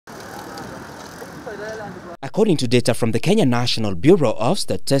According to data from the Kenya National Bureau of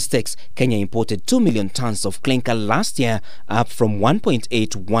Statistics, Kenya imported 2 million tons of clinker last year, up from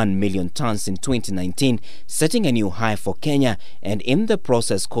 1.81 million tons in 2019, setting a new high for Kenya and in the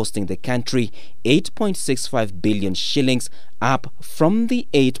process costing the country 8.65 billion shillings, up from the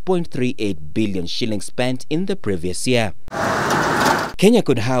 8.38 billion shillings spent in the previous year. Kenya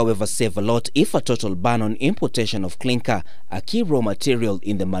could, however, save a lot if a total ban on importation of clinker, a key raw material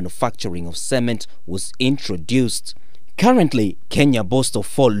in the manufacturing of cement, was introduced. Currently, Kenya boasts of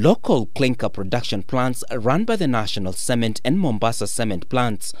 4 local clinker production plants run by the National Cement and Mombasa Cement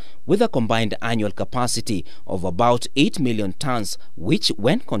plants, with a combined annual capacity of about 8 million tons, which,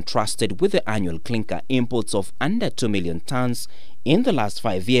 when contrasted with the annual clinker imports of under 2 million tons in the last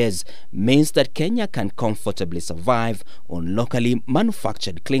 5 years, means that Kenya can comfortably survive on locally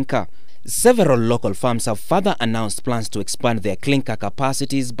manufactured clinker. Several local firms have further announced plans to expand their clinker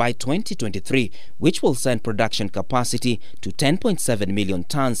capacities by 2023, which will send production capacity to 10.7 million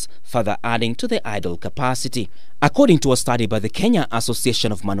tons, further adding to the idle capacity. According to a study by the Kenya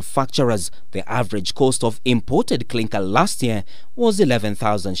Association of Manufacturers, the average cost of imported clinker last year was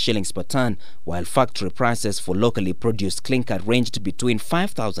 11,000 shillings per ton, while factory prices for locally produced clinker ranged between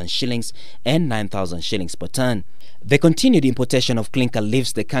 5,000 shillings and 9,000 shillings per ton. The continued importation of clinker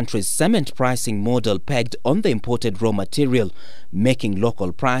leaves the country's cement pricing model pegged on the imported raw material, making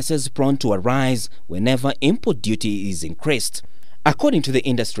local prices prone to a rise whenever import duty is increased. According to the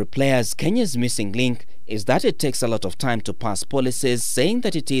industry players, Kenya's missing link is that it takes a lot of time to pass policies saying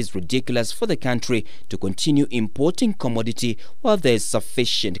that it is ridiculous for the country to continue importing commodity while there is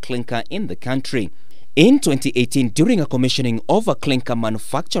sufficient clinker in the country. In 2018, during a commissioning of a clinker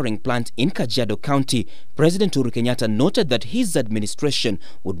manufacturing plant in Kajiado County, President Uhuru Kenyatta noted that his administration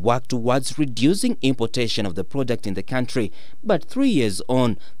would work towards reducing importation of the product in the country. But 3 years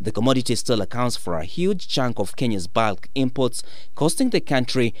on, the commodity still accounts for a huge chunk of Kenya's bulk imports, costing the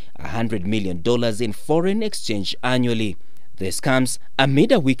country $100 million in foreign exchange annually. This comes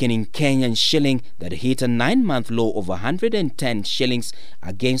amid a weakening Kenyan shilling that hit a 9-month low of 110 shillings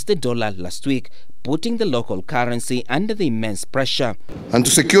against the dollar last week, putting the local currency under the immense pressure. And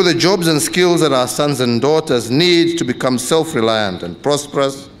to secure the jobs and skills that our sons and daughters need to become self-reliant and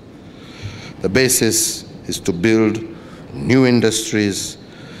prosperous, the basis is to build new industries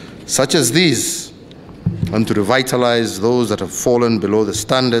such as these and to revitalize those that have fallen below the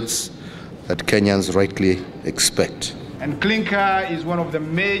standards that Kenyans rightly expect. And clinker is one of the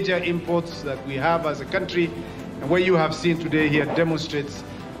major imports that we have as a country, and what you have seen today here demonstrates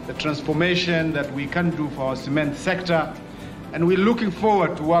the transformation that we can do for our cement sector, and we're looking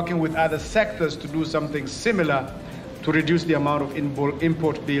forward to working with other sectors to do something similar to reduce the amount of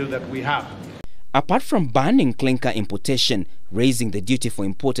import bill that we have. Apart from banning clinker importation, raising the duty for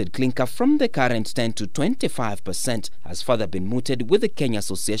imported clinker from the current 10 to 25% has further been mooted, with the Kenya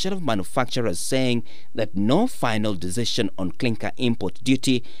Association of Manufacturers saying that no final decision on clinker import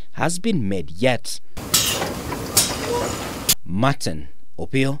duty has been made yet. Martin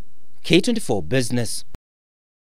Opio, K24 Business.